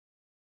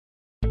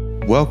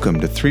Welcome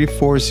to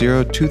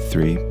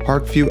 34023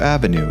 Parkview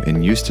Avenue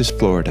in Eustis,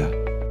 Florida.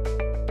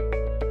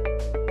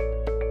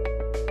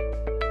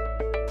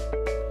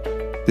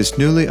 This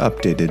newly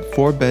updated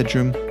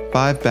 4-bedroom,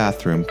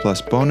 5-bathroom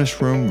plus bonus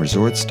room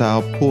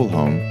resort-style pool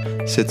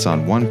home sits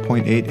on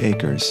 1.8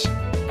 acres.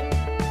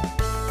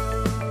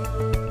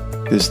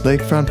 This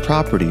lakefront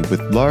property with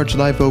large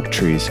live oak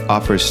trees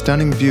offers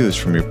stunning views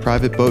from your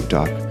private boat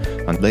dock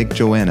on Lake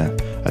Joanna,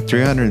 a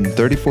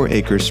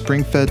 334-acre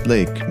spring-fed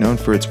lake known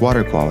for its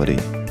water quality.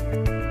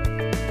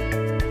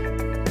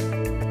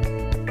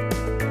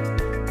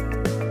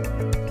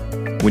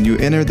 When you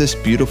enter this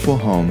beautiful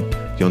home,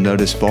 you'll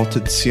notice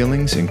vaulted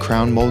ceilings and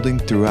crown molding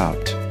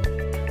throughout.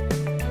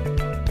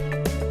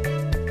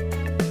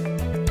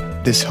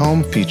 This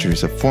home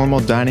features a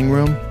formal dining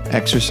room,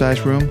 exercise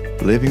room,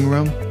 living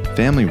room,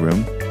 family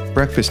room,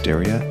 breakfast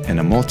area, and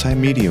a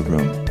multimedia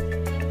room.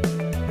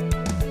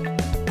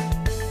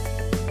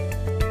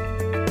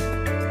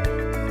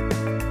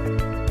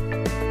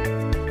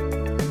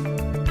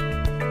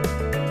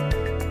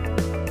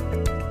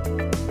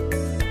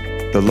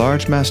 The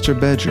large master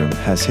bedroom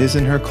has his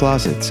and her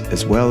closets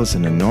as well as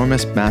an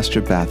enormous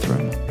master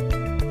bathroom.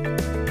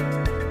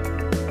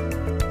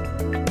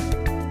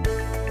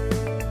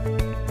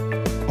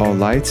 All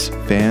lights,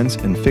 fans,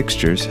 and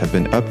fixtures have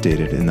been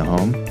updated in the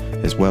home,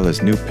 as well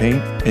as new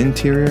paint,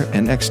 interior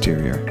and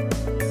exterior.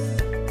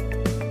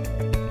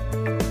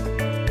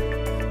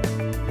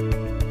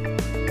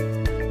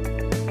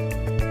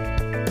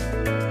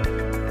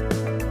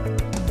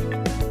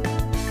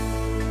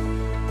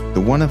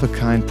 The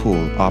one-of-a-kind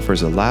pool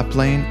offers a lap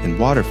lane and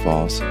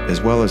waterfalls,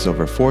 as well as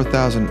over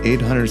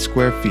 4,800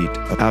 square feet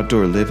of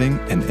outdoor living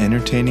and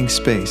entertaining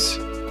space.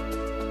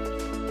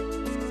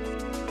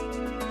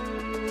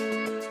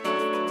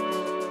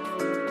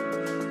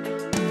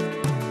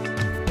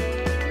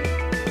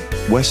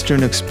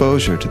 Western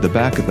exposure to the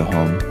back of the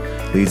home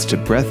leads to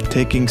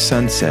breathtaking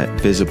sunset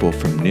visible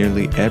from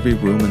nearly every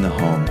room in the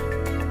home.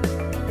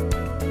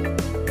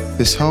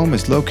 This home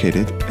is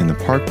located in the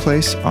Park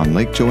Place on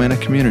Lake Joanna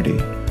community,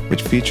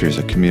 which features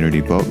a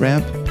community boat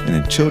ramp and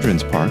a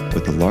children's park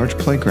with a large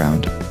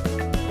playground.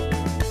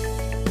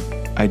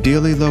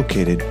 Ideally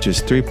located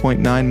just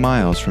 3.9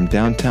 miles from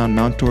Downtown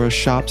Mount Dora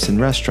shops and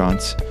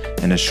restaurants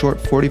and a short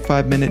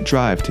 45-minute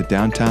drive to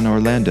downtown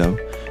Orlando,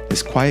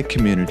 this quiet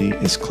community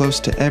is close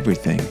to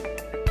everything.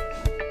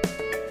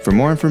 For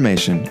more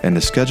information and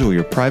to schedule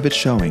your private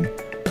showing,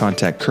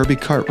 contact Kirby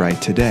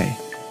Cartwright today.